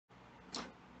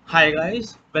Hi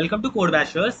guys, welcome to Code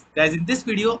Bashers. Guys, in this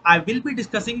video, I will be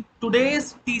discussing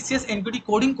today's TCS NQT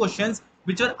coding questions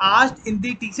which were asked in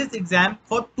the TCS exam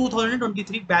for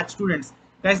 2023 batch students.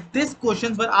 Guys, these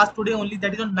questions were asked today only,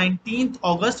 that is on 19th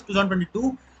August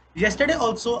 2022. Yesterday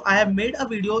also, I have made a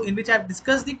video in which I have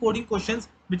discussed the coding questions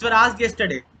which were asked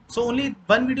yesterday. So only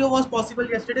one video was possible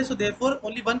yesterday, so therefore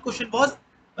only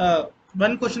uh,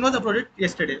 one question was uploaded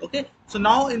yesterday. Okay, so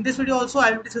now in this video also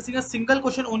I will be discussing a single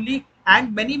question only,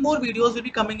 and many more videos will be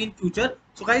coming in future.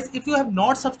 So guys, if you have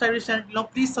not subscribed this channel now,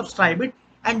 please subscribe it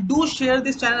and do share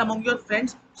this channel among your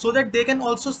friends so that they can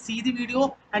also see the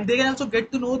video and they can also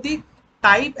get to know the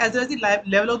type as well as the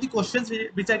level of the questions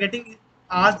which are getting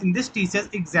asked in this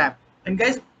TCS exam. And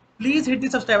guys, please hit the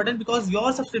subscribe button because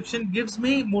your subscription gives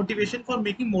me motivation for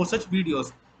making more such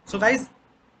videos. So guys,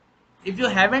 if you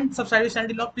haven't subscribed to this channel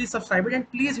till now, please subscribe it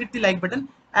and please hit the like button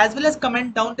as well as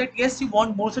comment down that yes, you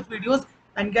want more such videos.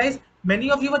 And guys, many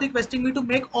of you were requesting me to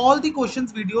make all the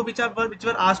questions video which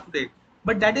were asked today,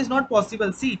 but that is not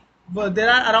possible. See, there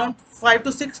are around 5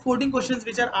 to 6 coding questions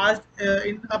which are asked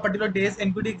in a particular day's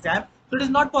NQT exam, so it is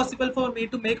not possible for me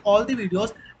to make all the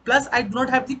videos. Plus, I do not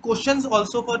have the questions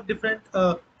also for different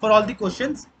for all the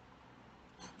questions.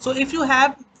 So if you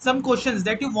have some questions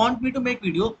that you want me to make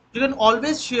video, you can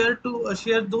always share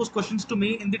those questions to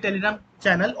me in the Telegram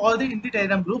channel or in the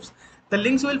Telegram groups. The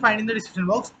links you will find in the description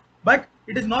box. But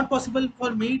it is not possible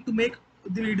for me to make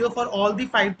the video for all the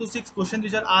 5 to 6 questions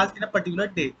which are asked in a particular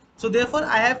day. So therefore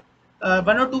I have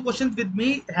one or two questions with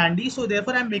me handy. So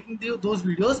therefore I'm making those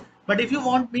videos. But if you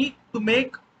want me to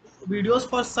make videos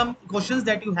for some questions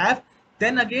that you have,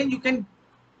 then again you can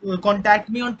contact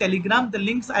me on Telegram. The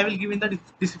links I will give in the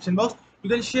description box. You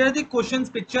can share the questions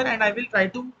picture and I will try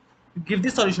to give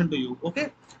the solution to you.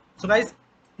 Okay, so guys,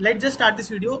 let's just start this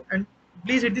video and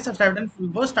please hit the subscribe button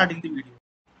before starting the video.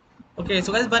 Okay,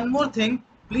 so guys, one more thing,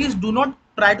 please do not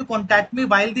try to contact me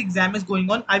while the exam is going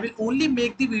on. I will only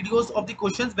make the videos of the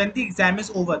questions when the exam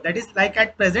is over. That is, like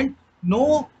at present,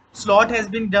 no slot has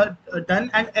been done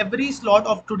and every slot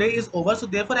of today is over. So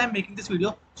therefore, I am making this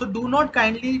video. So do not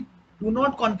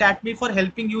contact me for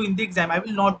helping you in the exam. I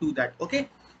will not do that. Okay.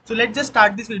 So let's just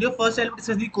start this video. First, I will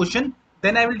discuss the question.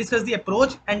 Then I will discuss the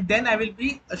approach, and then I will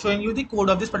be showing you the code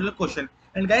of this particular question.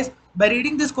 And guys, by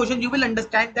reading this question, you will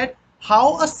understand that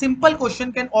how a simple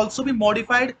question can also be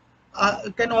modified,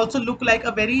 can also look like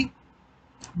a very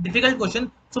difficult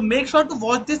question. So make sure to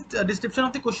watch this description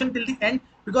of the question till the end,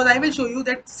 because I will show you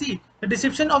that, see, the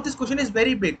description of this question is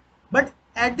very big, but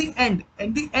at the end,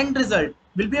 and the end result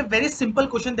will be a very simple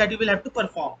question that you will have to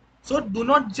perform. So do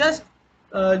not just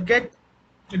get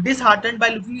disheartened by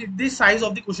looking at the size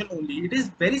of the question only. It is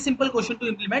very simple question to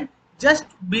implement. Just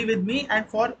be with me and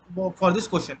for this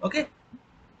question. Okay,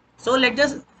 so let's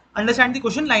just understand the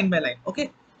question line by line.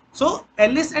 Okay, so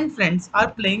Alice and friends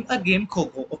are playing a game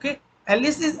Coco. Okay,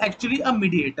 Alice is actually a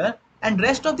mediator and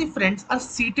rest of the friends are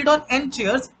seated on n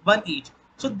chairs, one each.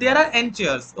 So there are n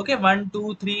chairs. Okay, 1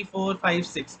 2 3 4 5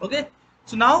 6. Okay,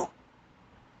 so now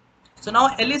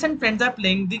Alice and friends are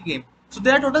playing the game. So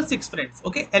there are total 6 friends.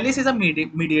 Okay, Alice is a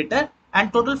mediator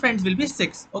and total friends will be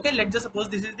 6. Okay, let's just suppose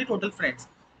this is the total friends.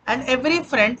 And every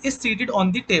friend is seated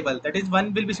on the table. That is,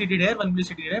 one will be seated here, one will be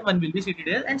seated here, one will be seated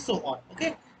here, and so on.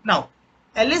 Okay, now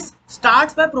Alice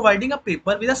starts by providing a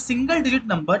paper with a single digit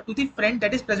number to the friend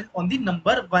that is present on the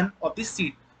number 1 of the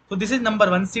seat. So this is number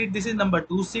 1 seat, this is number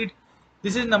 2 seat,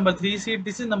 this is number 3 seat,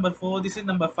 this is number 4, this is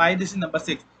number 5, this is number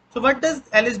 6. So what does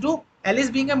Alice do? Alice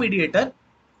being a mediator,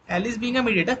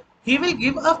 he will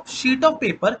give a sheet of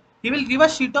paper. He will give a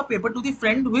sheet of paper to the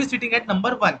friend who is sitting at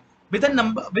number 1 with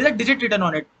a digit written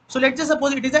on it. So let's just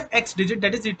suppose it is a X digit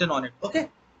that is written on it. Okay,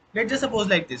 let's just suppose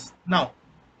like this. Now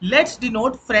let's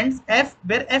denote friends F,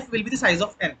 where F will be the size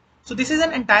of n. So this is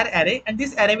an entire array, and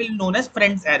this array will be known as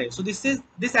friends array. So this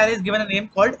array is given a name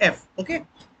called F. Okay,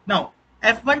 now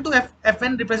F1 to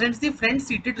Fn represents the friends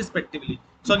seated respectively.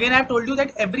 So again, I have told you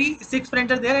that every 6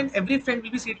 friends are there and every friend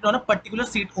will be seated on a particular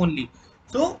seat only.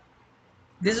 So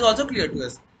this is also clear to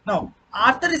us. Now,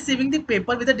 after receiving the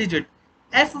paper with a digit,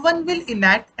 F1 will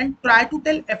enact and try to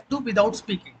tell F2 without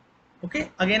speaking.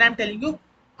 Okay, again I am telling you,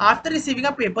 after receiving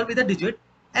a paper with a digit,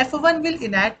 F1 will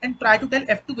enact and try to tell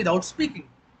F2 without speaking.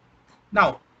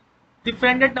 Now, the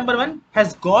friend at number 1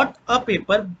 has got a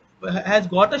paper, has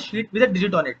got a sheet with a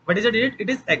digit on it. What is a digit? It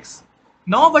is X.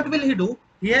 Now what will he do?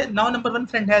 Here, now number 1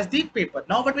 friend has the paper.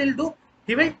 Now what will he do?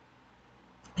 He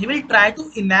will try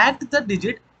to enact the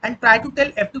digit and try to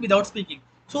tell F2 without speaking.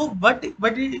 So what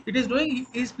it is doing,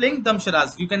 he is playing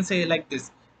damsharaz. You can say like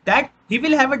this, that he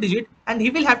will have a digit and he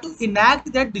will have to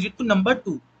enact that digit to number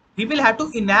 2. He will have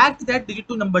to enact that digit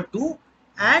to number 2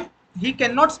 and he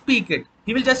cannot speak it.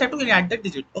 he will just have to enact that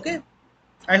digit. Okay,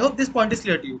 I hope this point is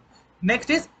clear to you. Next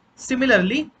is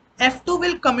similarly, F2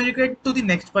 will communicate to the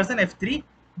next person F3.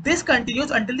 This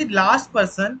continues until the last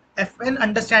person Fn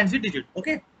understands the digit.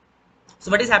 Okay,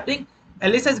 so what is happening?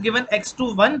 Alice has given x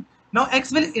to 1. Now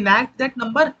x will enact that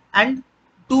number and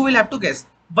 2 will have to guess.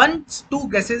 Once 2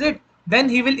 guesses it, then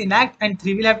he will enact and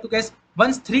 3 will have to guess.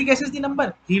 Once 3 guesses the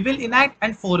number, he will enact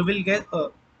and 4 will guess.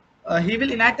 He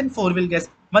will enact and 4 will guess.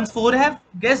 Once 4 have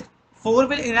guessed, 4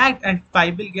 will enact and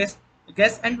 5 will guess,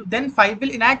 and then 5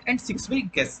 will enact and 6 will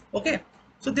guess. Okay.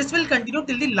 So this will continue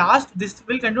till the last. This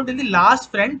will continue till the last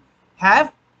friend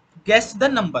have guessed the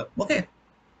number. Okay.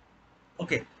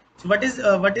 Okay, so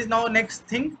what is now next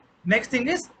thing? Next thing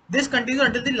is this continues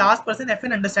until the last person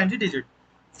Fn understands the digit.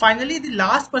 Finally, the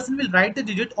last person will write the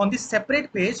digit on the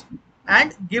separate page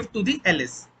and give to the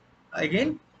Alice.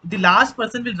 Again, the last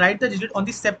person will write the digit on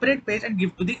the separate page and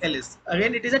give to the Alice.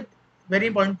 Again, it is a very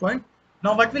important point.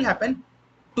 Now, what will happen?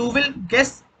 2 will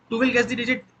guess. 2 will guess the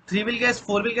digit. 3 will guess.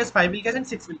 4 will guess. 5 will guess, and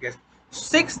 6 will guess.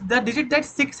 6, the digit that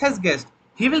 6 has guessed,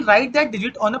 he will write that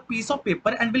digit on a piece of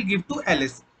paper and will give to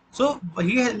Alice. So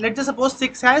let's just suppose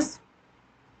 6 has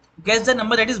guessed the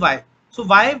number, that is y. So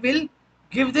y will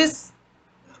give this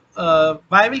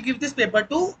paper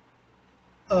to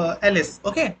Alice.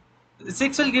 Okay,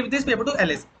 6 will give this paper to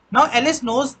Alice. Now Alice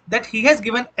knows that he has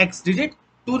given x digit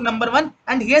to number 1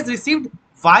 and he has received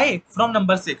y from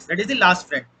number 6. That is the last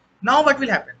friend. Now what will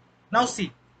happen? Now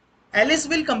see, Alice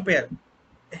will compare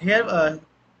here.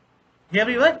 Here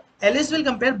we were. Alice will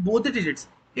compare both the digits.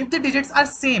 If the digits are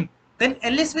same, then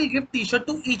Alice will give t-shirt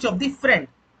to each of the friend.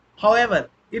 However,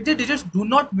 if the digits do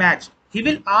not match, he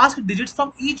will ask digits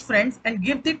from each friend and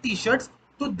give the t-shirts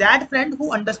to that friend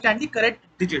who understand the correct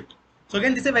digit. So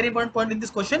again, this is a very important point in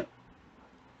this question.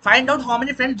 Find out how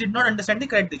many friends did not understand the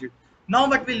correct digit. Now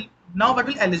what will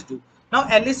Alice do? Now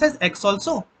Alice has x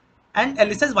also and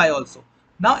Alice has y also.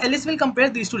 Now Alice will compare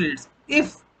these two digits.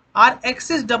 If our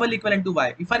x is double equivalent to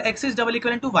y,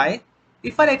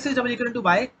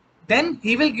 then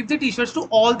he will give the t-shirts to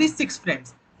all the 6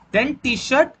 friends. Then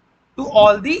t-shirt to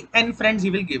all the n friends he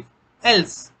will give.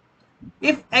 Else,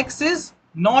 if x is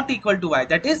not equal to y,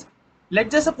 that is,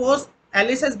 let's just suppose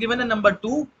Alice has given a number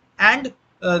 2 and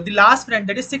the last friend,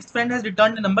 that is 6th friend, has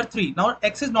returned the number 3. Now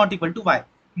x is not equal to y.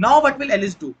 Now what will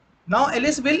Alice do? Now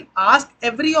Alice will ask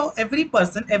every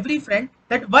person, every friend,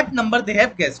 that what number they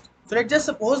have guessed. So let's just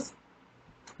suppose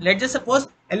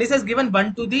Alice has given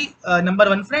 1 to the number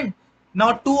 1 friend.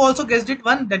 Now 2 also guessed it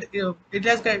 1, that it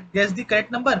has guessed the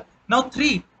correct number. Now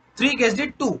 3 guessed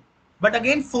it 2, but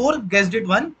again 4 guessed it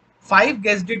 1, 5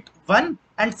 guessed it 1,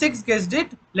 and 6 guessed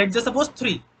it, let's just suppose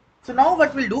 3. So now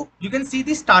what we'll do, you can see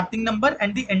the starting number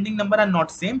and the ending number are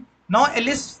not same. Now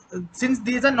Alice, since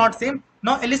these are not same,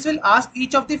 now Alice will ask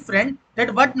each of the friend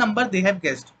that what number they have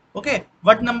guessed. Okay,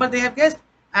 what number they have guessed,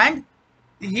 and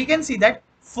he can see that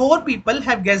 4 people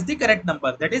have guessed the correct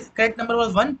number. That is, correct number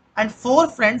was 1 and 4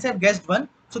 friends have guessed 1.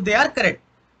 So they are correct.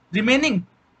 Remaining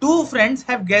 2 friends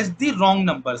have guessed the wrong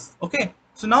numbers. Okay,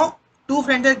 so now 2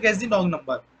 friends have guessed the wrong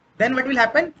number. Then what will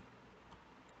happen?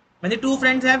 When the 2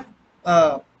 friends have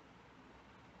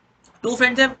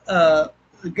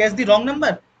guessed the wrong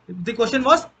number, the question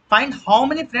was find how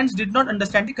many friends did not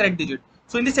understand the correct digit.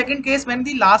 So in the second case, when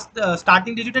the last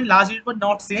starting digit and last digit were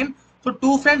not same, so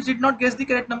 2 friends did not guess the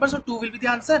correct number, so 2 will be the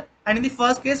answer. And in the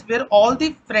first case, where all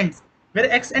the friends,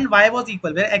 where x and y was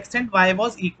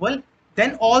equal,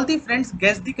 then all the friends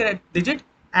guessed the correct digit,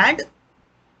 and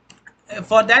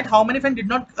for that, how many friends did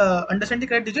not understand the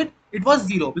correct digit? It was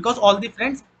 0, because all the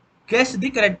friends guessed the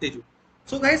correct digit.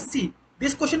 So guys, see,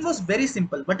 this question was very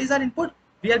simple. What is our input?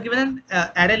 We are given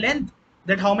an array length,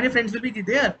 that how many friends will be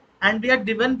there, and we are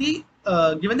given the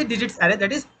digits array,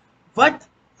 that is what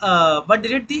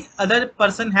digit the other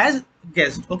person has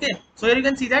guessed. Okay, so here you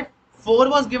can see that 4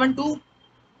 was given to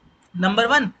number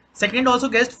 1, second also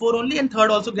guessed 4 only, and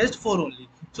third also guessed 4 only.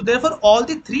 So therefore all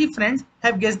the 3 friends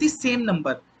have guessed the same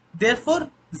number. Therefore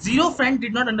 0 friend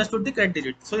did not understood the correct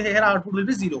digit. So here our output will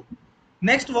be 0.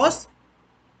 Next was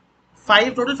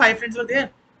 5, total 5 friends were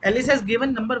there. Alice has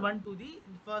given number 1 to the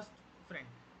first friend.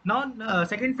 Now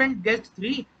second friend guessed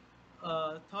 3,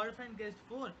 third friend guessed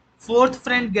 4, fourth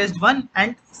friend guessed 1,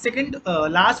 and second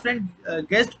last friend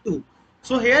guessed 2.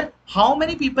 So here how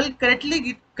many people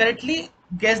correctly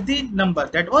guessed the number?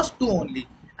 That was 2 only.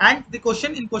 And the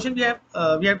question we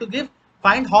have to give,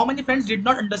 find how many friends did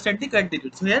not understand the correct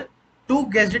digit. So here 2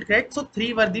 guessed it correct, so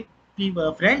 3 were the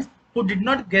friends who did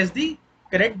not guess the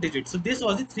correct digit. So this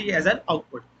was the 3 as our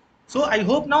output. So I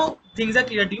hope now things are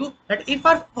clear to you, that if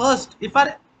our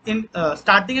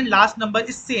starting and last number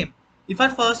is same, if our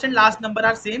first and last number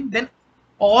are same, then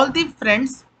all the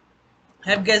friends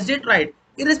have guessed it right,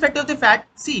 irrespective of the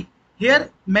fact. See, here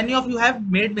many of you have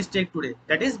made mistake today,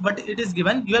 that is what it is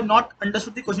given, you have not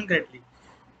understood the question correctly.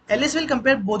 Alice will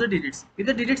compare both the digits. If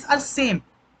the digits are same,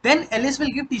 then Alice will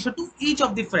give t-shirt to each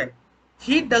of the friend.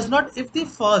 He does not if the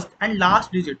first and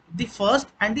last digit, the first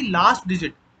and the last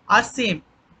digit are same,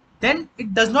 then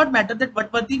it does not matter that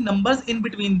what were the numbers in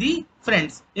between the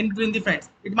friends. In between the friends,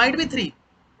 it might be 3,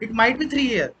 it might be 3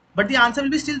 here, but the answer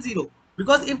will be still 0,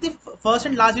 because if the first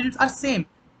and last digits are same,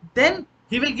 then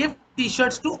he will give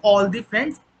t-shirts to all the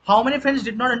friends. How many friends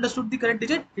did not understood the correct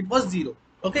digit? It was 0.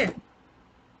 Okay.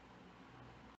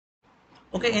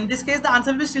 Okay, in this case, the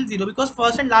answer will be still 0, because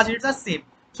first and last digits are same.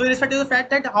 So, irrespective of the fact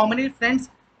that how many friends,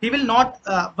 he will not,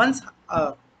 once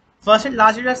first and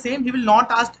last digits are same, he will not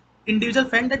ask individual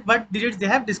friend that what digits they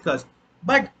have discussed.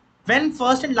 But when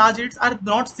first and last digits are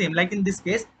not same, like in this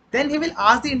case, then he will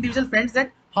ask the individual friends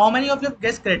that how many of you have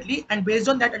guessed correctly, and based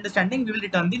on that understanding, we will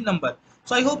return the number.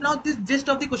 So, I hope now this gist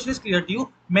of the question is clear to you.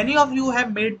 Many of you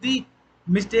have made the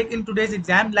mistake in today's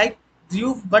exam, like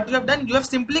you what you have done, you have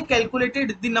simply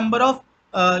calculated the number of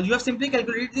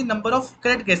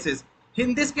correct guesses.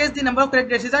 In this case, the number of correct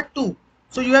guesses are 2,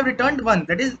 so you have returned 1,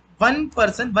 that is one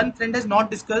friend has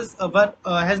not discussed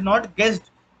has not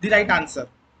guessed the right answer.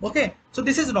 Okay, so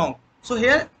this is wrong. So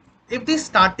here, if the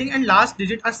starting and last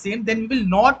digit are same, then we will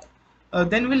not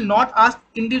ask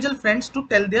individual friends to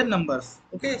tell their numbers.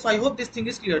 Okay, so I hope this thing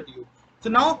is clear to you. So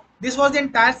now this was the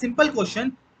entire simple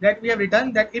question that we have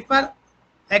written, that if our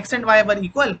x and y were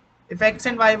equal, if x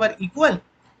and y were equal,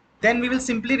 then we will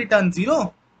simply return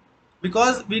 0,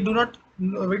 because we do not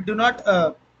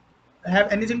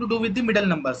have anything to do with the middle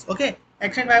numbers. Okay,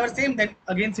 x and y were same, then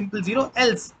again simple 0.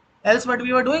 Else what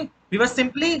we were doing, we were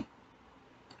simply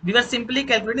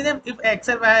calculating them. If x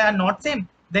and y are not same,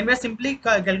 then we are simply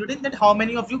calculating that how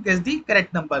many of you guessed the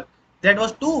correct number, that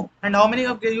was 2, and how many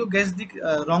of you guessed the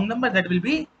wrong number, that will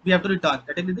be, we have to return,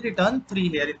 that will be return 3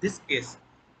 here in this case.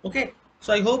 Okay,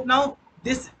 so I hope now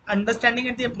this understanding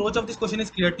and the approach of this question is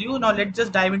clear to you. Now let's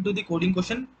just dive into the coding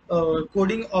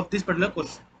of this particular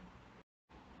question.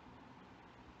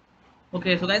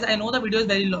 Okay, so guys, I know the video is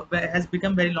has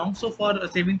become very long. So for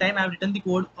saving time, I have written the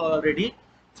code already.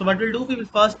 So what we'll do, we will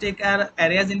first take our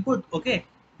array as input. Okay,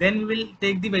 then we will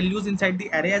take the values inside the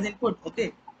array as input.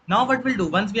 Okay, now what we'll do,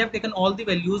 once we have taken all the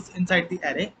values inside the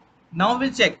array, now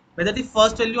we'll check whether the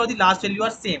first value or the last value are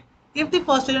same. If the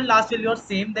first value and last value are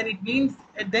same, then it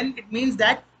means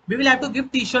that we will have to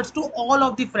give t-shirts to all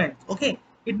of the friends. Okay,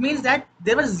 it means that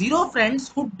there were 0 friends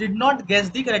who did not guess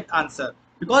the correct answer,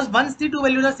 because once the two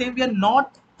values are same, we are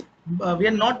not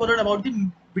bothered about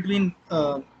the between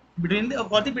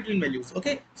values.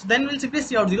 Okay, so then we'll simply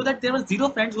see out 0, that there were 0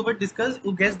 friends who were discussed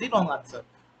who guessed the wrong answer.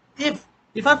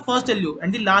 If our first value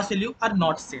and the last value are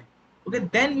not same, okay,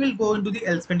 then we'll go into the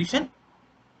else condition,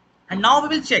 and now we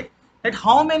will check that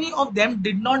how many of them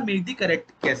did not make the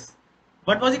correct guess.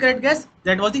 What was the correct guess?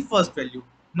 That was the first value.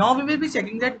 Now we will be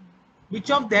checking that which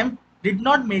of them did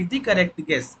not make the correct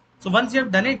guess. So once you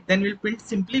have done it, then we'll print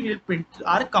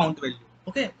our count value.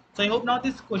 Okay. So I hope now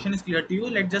this question is clear to you.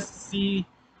 Let's just see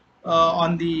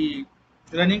on the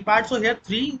running part. So here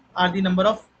 3 are the number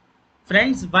of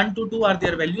friends, 1 to 2 are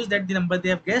their values, that the number they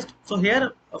have guessed. So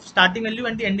here starting value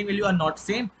and the ending value are not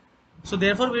same, so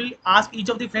therefore we'll ask each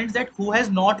of the friends that who has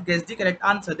not guessed the correct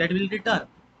answer, that will return.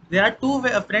 There are 2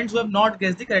 friends who have not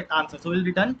guessed the correct answer, so we'll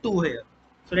return 2 here.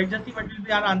 So let's just see what will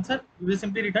be our answer. We will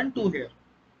simply return 2 here.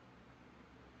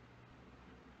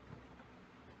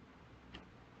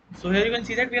 So here you can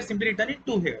see that we are simply returning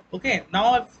 2 here. Okay,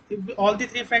 now if all the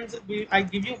 3 friends, I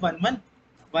give you 1 1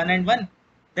 1 and 1,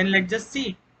 then let's just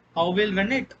see how we'll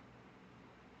run it.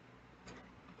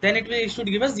 Then it should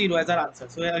give us 0 as our answer.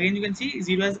 So again you can see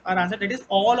 0 as our answer, that is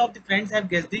all of the friends have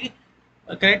guessed the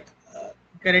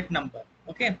correct number.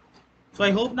 Okay, so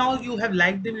I hope now you have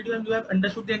liked the video and you have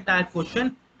understood the entire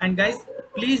question. And guys,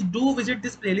 please do visit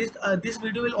this playlist. This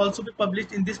video will also be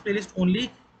published in this playlist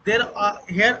only. There are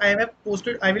here I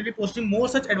will be posting more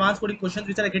such advanced coding questions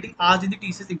which are getting asked in the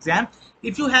TCS exam.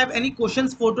 If you have any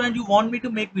questions photo and you want me to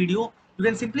make video, you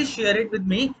can simply share it with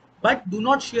me, but do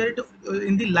not share it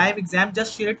in the live exam.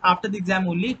 Just share it after the exam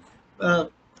only.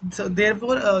 So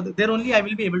therefore there only I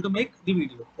will be able to make the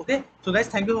video. Okay, so guys,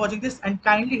 thank you for watching this, and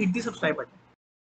kindly hit the subscribe button.